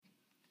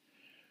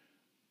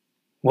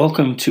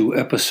Welcome to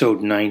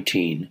episode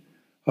 19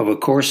 of A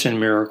Course in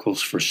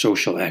Miracles for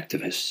Social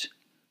Activists.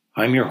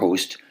 I'm your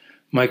host,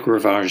 Mike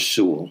Ravage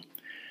Sewell,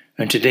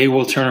 and today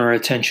we'll turn our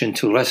attention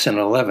to Lesson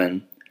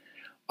 11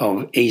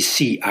 of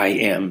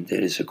ACIM,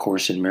 that is A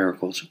Course in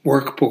Miracles,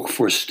 Workbook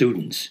for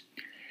Students.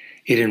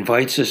 It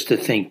invites us to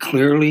think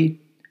clearly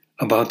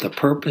about the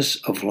purpose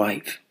of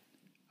life,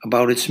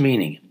 about its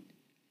meaning.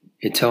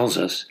 It tells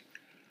us,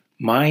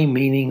 my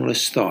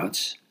meaningless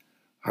thoughts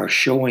are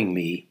showing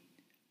me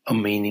a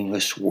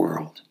meaningless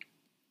world.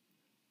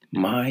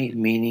 My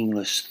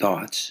meaningless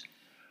thoughts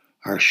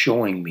are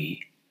showing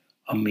me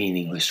a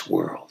meaningless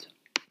world.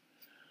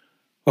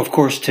 Of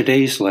course,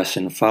 today's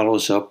lesson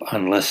follows up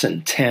on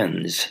Lesson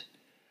 10's,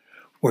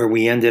 where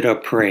we ended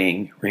up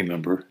praying,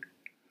 remember,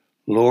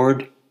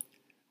 Lord,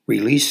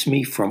 release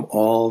me from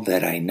all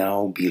that I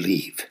now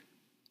believe.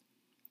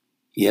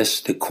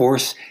 Yes, the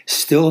Course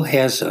still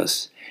has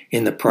us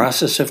in the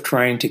process of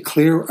trying to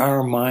clear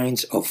our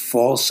minds of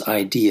false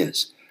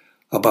ideas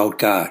about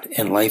God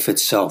and life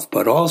itself,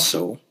 but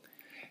also,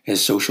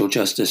 as social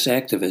justice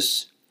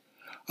activists,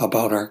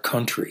 about our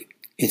country,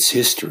 its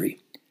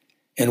history,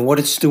 and what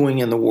it's doing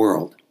in the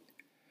world.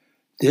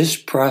 This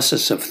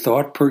process of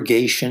thought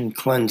purgation,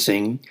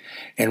 cleansing,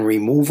 and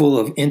removal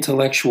of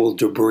intellectual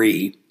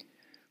debris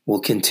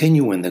will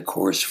continue in the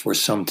Course for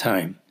some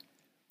time,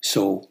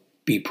 so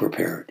be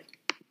prepared.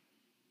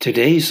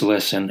 Today's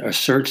lesson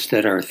asserts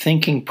that our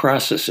thinking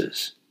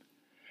processes,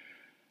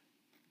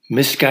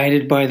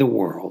 misguided by the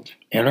world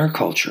and our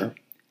culture,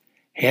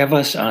 have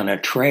us on a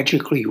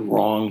tragically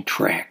wrong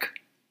track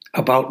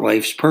about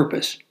life's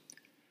purpose.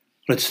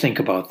 Let's think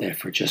about that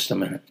for just a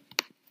minute.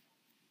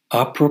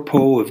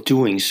 Apropos of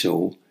doing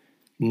so,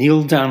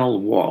 Neale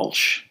Donald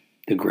Walsch,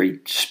 the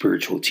great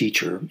spiritual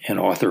teacher and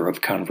author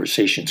of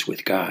Conversations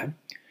with God,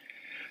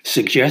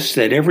 suggests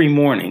that every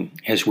morning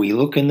as we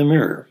look in the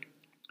mirror,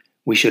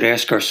 we should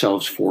ask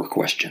ourselves 4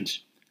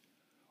 questions,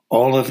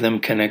 all of them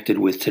connected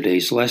with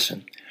today's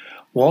lesson.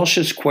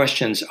 Walsh's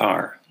questions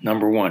are,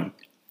 number 1,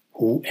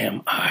 who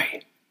am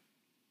I?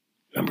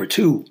 Number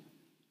 2,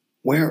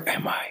 where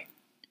am I?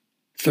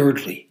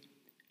 Thirdly,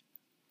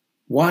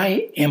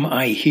 why am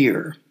I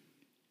here?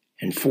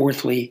 And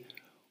fourthly,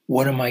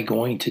 what am I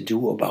going to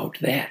do about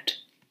that?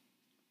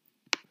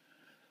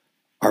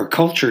 Our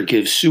culture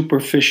gives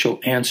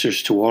superficial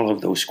answers to all of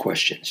those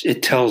questions.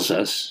 It tells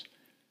us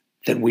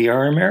that we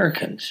are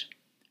Americans.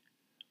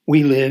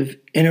 We live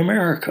in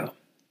America,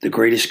 the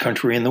greatest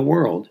country in the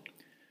world.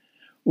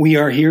 We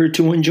are here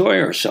to enjoy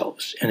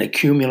ourselves and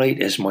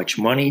accumulate as much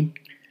money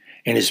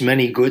and as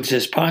many goods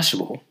as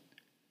possible.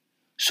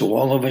 So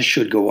all of us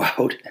should go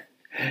out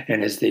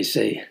and, as they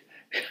say,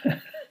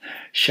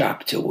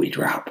 shop till we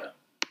drop.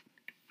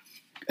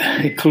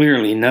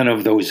 Clearly, none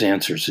of those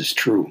answers is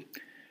true.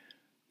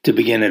 To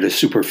begin at a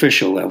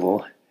superficial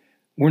level,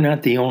 we're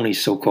not the only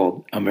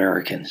so-called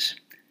Americans.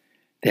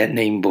 That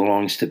name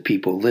belongs to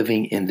people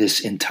living in this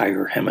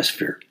entire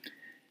hemisphere.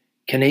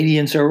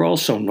 Canadians are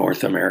also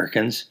North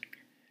Americans,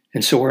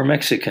 and so are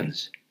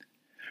Mexicans.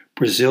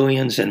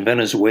 Brazilians and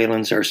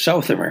Venezuelans are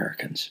South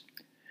Americans.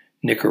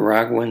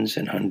 Nicaraguans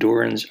and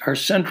Hondurans are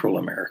Central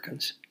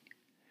Americans.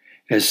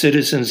 As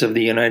citizens of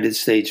the United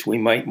States, we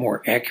might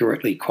more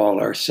accurately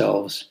call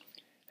ourselves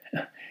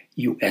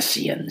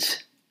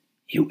USians.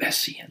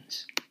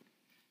 USians.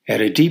 At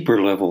a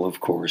deeper level, of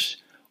course,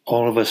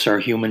 all of us are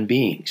human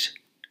beings.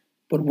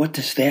 But what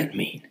does that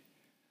mean?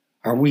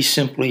 Are we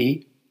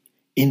simply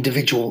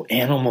individual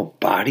animal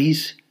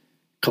bodies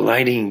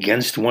colliding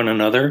against one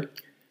another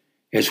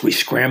as we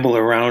scramble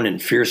around in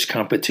fierce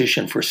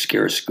competition for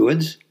scarce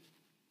goods?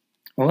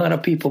 A lot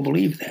of people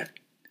believe that.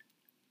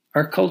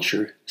 Our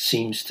culture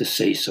seems to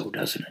say so,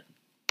 doesn't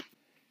it?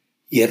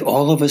 Yet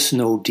all of us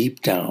know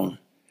deep down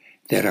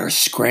that our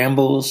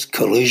scrambles,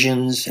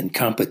 collisions, and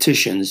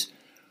competitions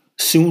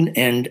soon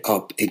end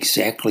up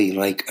exactly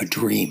like a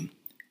dream.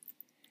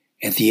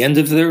 At the end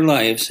of their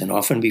lives, and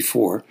often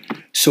before,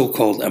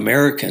 so-called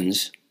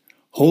Americans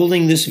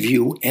holding this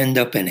view end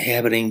up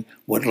inhabiting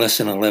what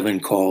Lesson 11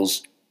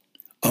 calls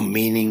a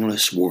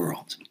meaningless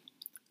world.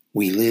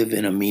 We live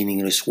in a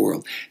meaningless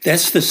world.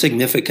 That's the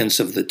significance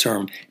of the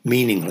term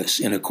meaningless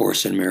in A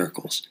Course in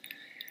Miracles.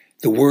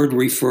 The word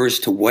refers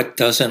to what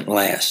doesn't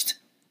last.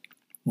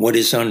 What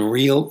is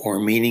unreal or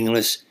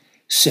meaningless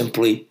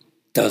simply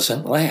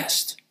doesn't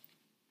last.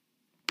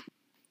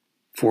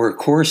 For A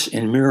Course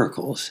in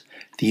Miracles,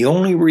 the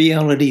only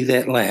reality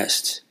that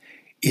lasts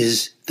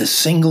is the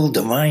single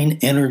divine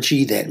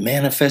energy that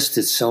manifests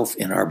itself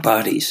in our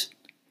bodies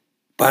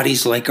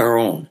like our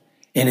own,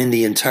 and in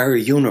the entire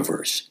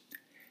universe.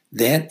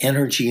 That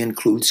energy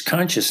includes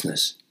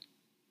consciousness.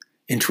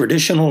 In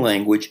traditional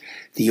language,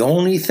 the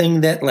only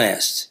thing that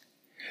lasts,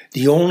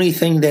 the only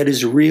thing that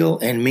is real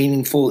and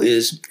meaningful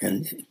is,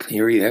 and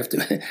here you have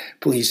to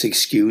please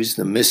excuse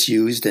the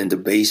misused and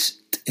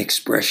debased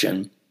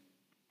expression,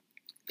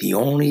 the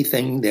only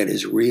thing that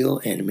is real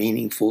and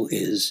meaningful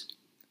is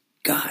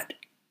God.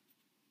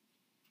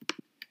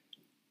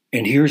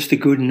 And here's the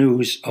good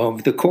news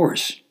of the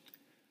Course.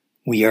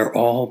 We are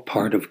all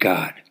part of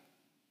God.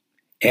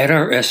 At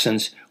our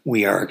essence,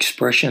 we are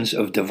expressions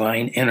of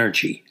divine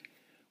energy.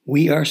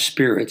 We are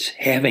spirits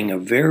having a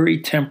very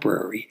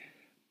temporary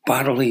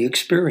bodily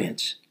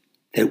experience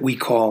that we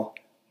call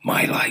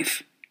my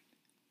life.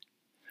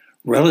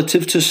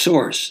 Relative to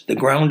Source, the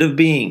ground of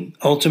being,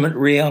 ultimate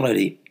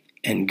reality,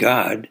 and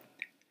God,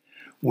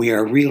 we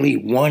are really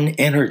one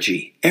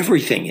energy.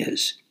 Everything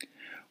is.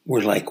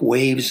 We're like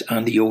waves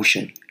on the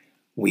ocean.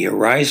 We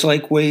arise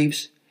like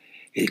waves,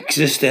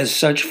 exist as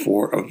such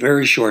for a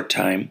very short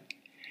time,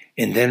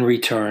 and then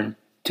return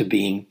to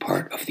being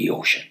part of the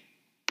ocean.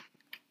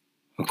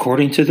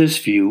 According to this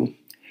view,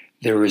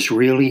 there is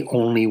really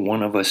only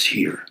one of us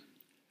here.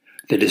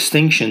 The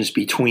distinctions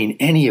between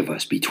any of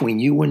us, between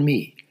you and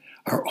me,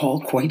 are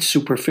all quite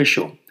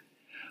superficial,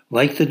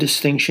 like the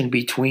distinction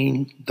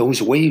between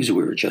those waves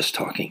we were just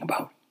talking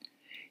about.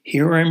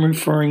 Here I'm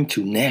referring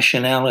to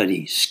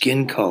nationality,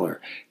 skin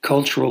color,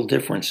 cultural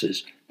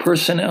differences,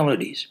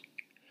 personalities.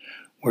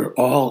 We're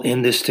all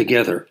in this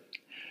together.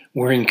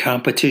 We're in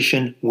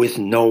competition with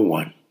no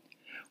one.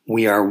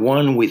 We are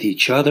one with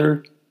each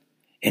other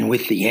and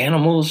with the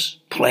animals,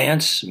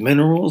 plants,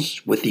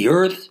 minerals, with the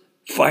earth,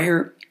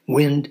 fire,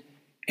 wind,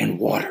 and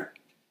water.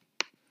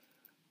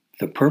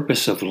 The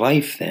purpose of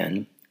life,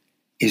 then,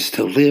 is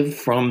to live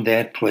from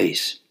that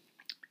place.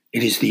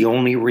 It is the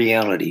only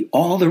reality.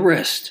 All the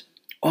rest,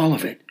 all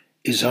of it,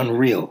 is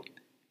unreal.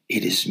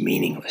 It is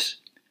meaningless.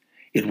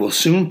 It will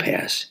soon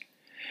pass,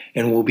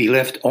 and we'll be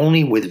left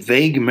only with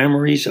vague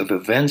memories of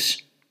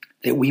events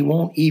that we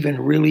won't even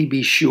really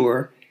be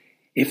sure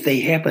if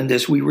they happened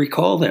as we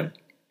recall them.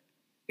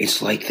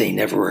 It's like they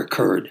never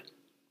occurred.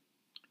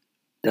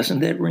 Doesn't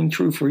that ring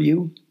true for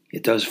you?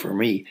 It does for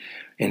me.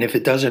 And if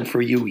it doesn't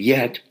for you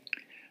yet,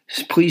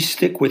 please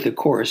stick with the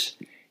course,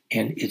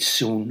 and it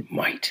soon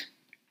might.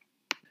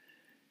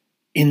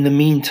 In the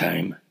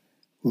meantime,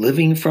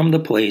 living from the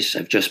place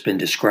I've just been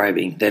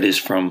describing, that is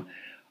from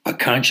a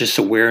conscious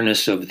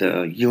awareness of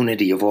the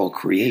unity of all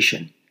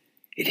creation,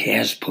 it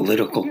has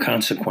political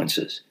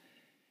consequences.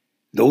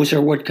 Those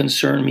are what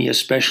concern me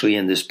especially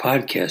in this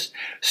podcast,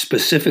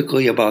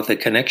 specifically about the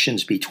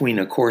connections between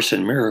A Course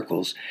in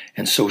Miracles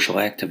and social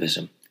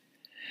activism.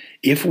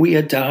 If we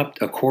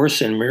adopt A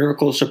Course in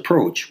Miracles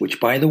approach,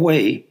 which, by the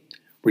way,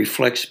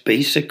 reflects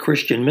basic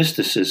Christian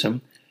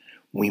mysticism,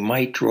 we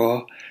might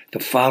draw the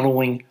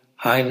following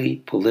highly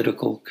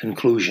political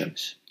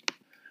conclusions.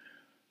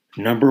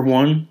 Number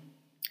one,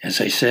 as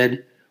I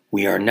said,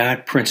 we are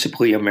not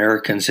principally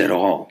Americans at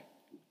all.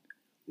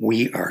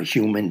 We are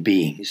human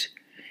beings.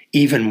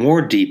 Even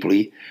more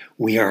deeply,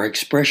 we are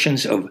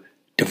expressions of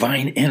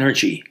divine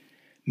energy,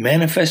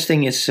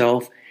 manifesting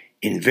itself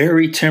in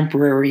very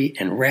temporary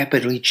and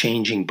rapidly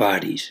changing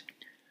bodies.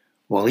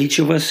 While each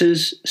of us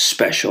is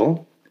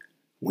special,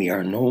 we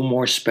are no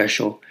more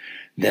special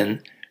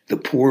than the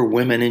poor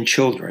women and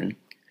children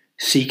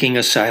seeking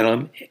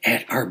asylum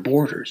at our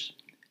borders.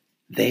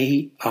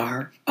 They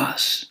are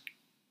us.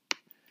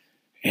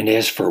 And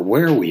as for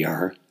where we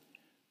are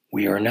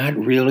not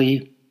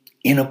really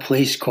in a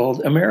place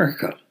called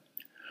America,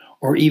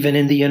 or even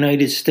in the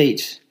United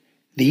States.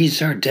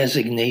 These are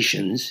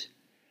designations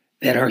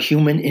that are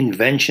human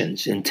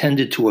inventions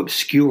intended to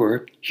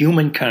obscure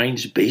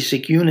humankind's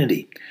basic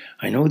unity.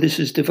 I know this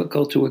is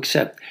difficult to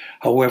accept.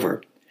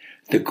 However,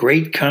 the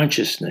great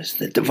consciousness,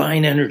 the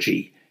divine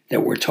energy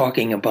that we're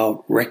talking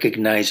about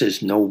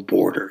recognizes no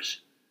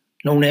borders,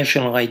 no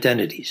national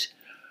identities.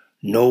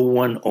 No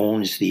one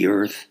owns the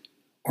earth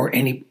or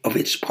any of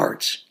its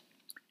parts.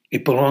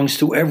 It belongs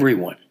to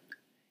everyone.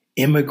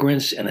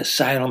 Immigrants and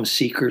asylum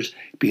seekers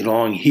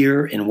belong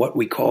here in what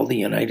we call the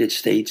United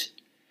States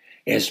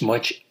as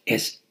much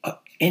as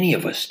any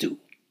of us do.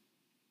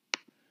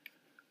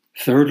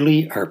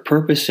 Thirdly, our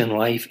purpose in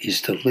life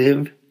is to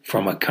live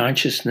from a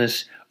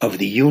consciousness of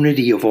the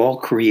unity of all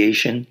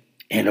creation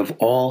and of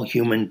all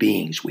human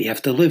beings. We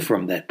have to live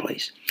from that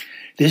place.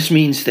 This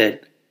means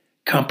that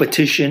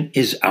competition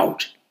is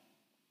out,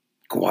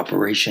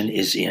 cooperation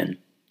is in.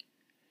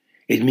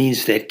 It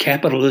means that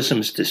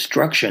capitalism's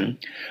destruction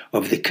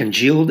of the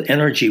congealed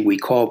energy we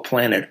call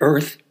planet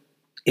Earth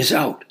is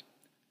out.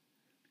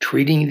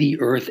 Treating the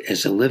Earth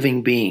as a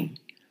living being,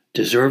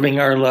 deserving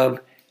our love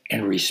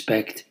and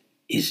respect,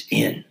 is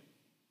in.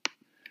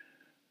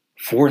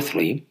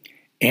 Fourthly,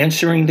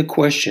 answering the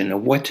question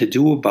of what to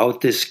do about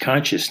this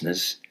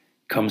consciousness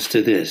comes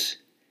to this.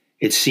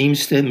 It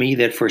seems to me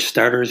that for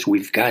starters,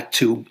 we've got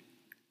to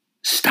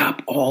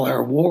stop all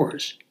our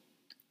wars,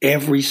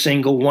 every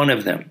single one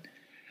of them.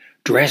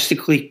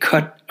 Drastically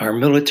cut our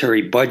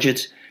military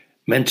budgets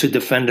meant to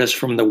defend us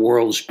from the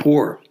world's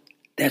poor.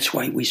 That's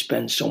why we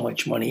spend so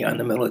much money on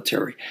the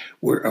military.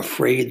 We're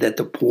afraid that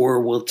the poor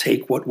will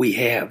take what we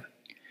have.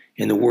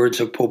 In the words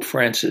of Pope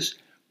Francis,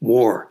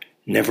 war,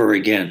 never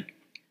again.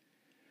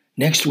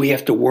 Next, we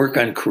have to work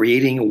on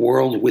creating a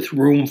world with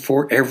room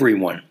for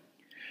everyone,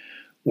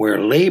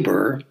 where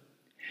labor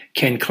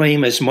can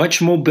claim as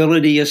much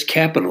mobility as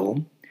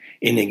capital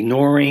in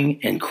ignoring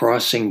and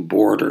crossing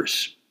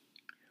borders.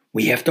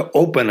 We have to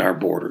open our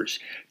borders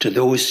to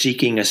those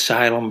seeking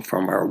asylum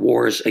from our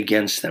wars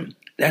against them.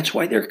 That's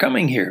why they're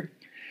coming here.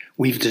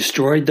 We've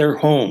destroyed their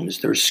homes,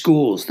 their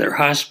schools, their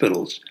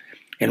hospitals,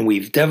 and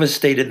we've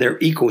devastated their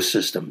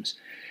ecosystems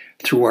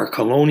through our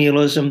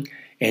colonialism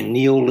and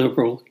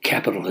neoliberal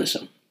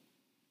capitalism.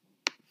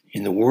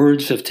 In the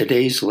words of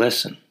today's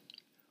lesson,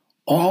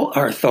 all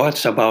our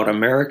thoughts about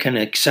American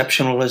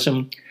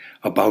exceptionalism,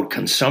 about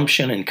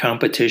consumption and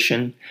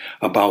competition,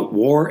 about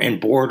war and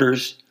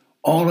borders,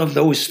 all of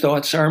those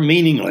thoughts are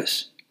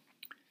meaningless.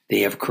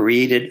 They have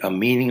created a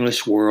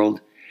meaningless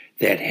world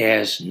that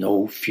has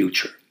no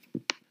future.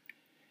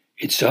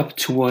 It's up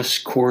to us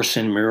Course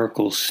in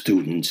Miracles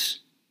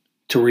students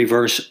to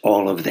reverse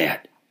all of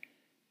that.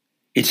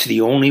 It's the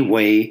only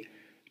way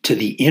to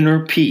the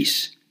inner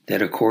peace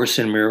that A Course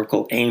in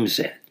Miracles aims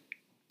at.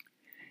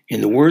 In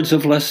the words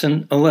of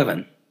Lesson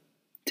 11,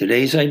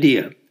 today's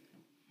idea,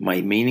 my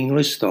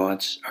meaningless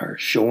thoughts are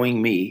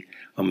showing me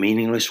a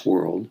meaningless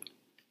world,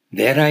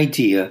 that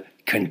idea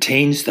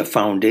contains the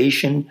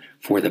foundation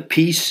for the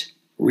peace,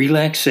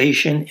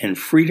 relaxation, and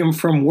freedom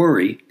from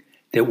worry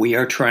that we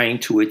are trying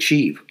to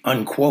achieve,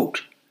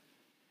 unquote.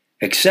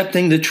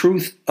 Accepting the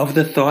truth of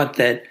the thought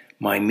that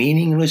my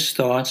meaningless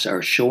thoughts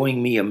are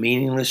showing me a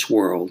meaningless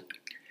world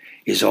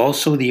is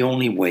also the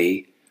only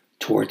way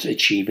towards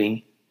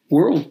achieving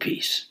world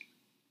peace.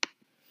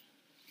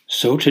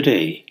 So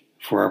today,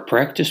 for our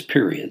practice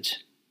periods,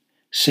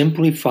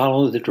 simply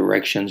follow the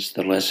directions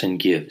the lesson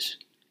gives.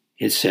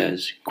 It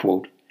says,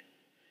 quote,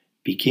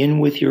 begin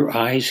with your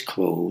eyes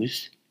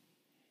closed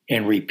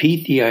and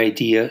repeat the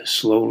idea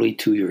slowly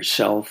to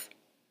yourself.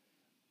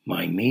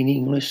 My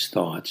meaningless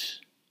thoughts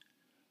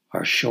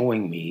are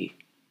showing me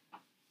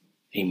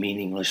a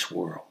meaningless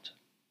world.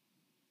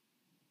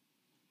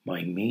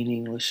 My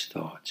meaningless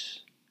thoughts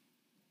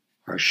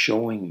are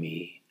showing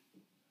me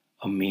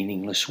a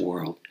meaningless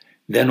world.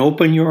 Then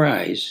open your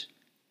eyes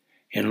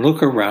and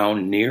look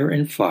around near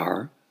and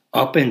far,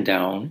 up and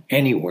down,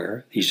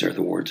 anywhere. These are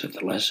the words of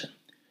the lesson.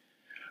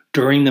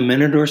 During the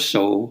minute or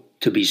so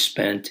to be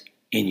spent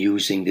in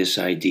using this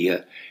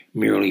idea,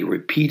 merely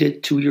repeat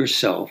it to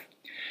yourself,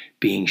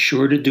 being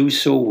sure to do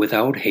so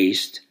without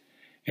haste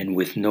and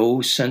with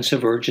no sense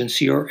of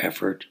urgency or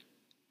effort.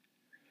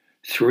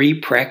 3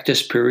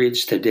 practice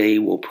periods today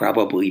will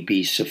probably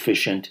be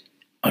sufficient,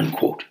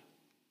 unquote.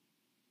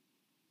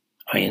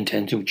 I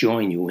intend to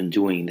join you in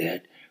doing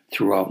that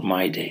throughout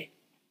my day.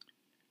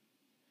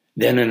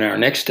 Then in our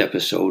next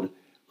episode,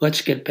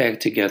 let's get back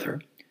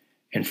together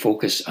and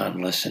focus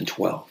on Lesson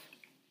 12.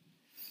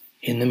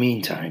 In the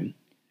meantime,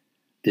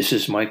 this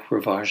is Mike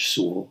Ravage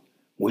Sewell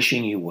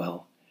wishing you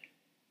well,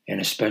 and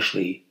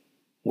especially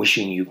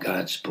wishing you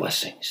God's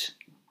blessings.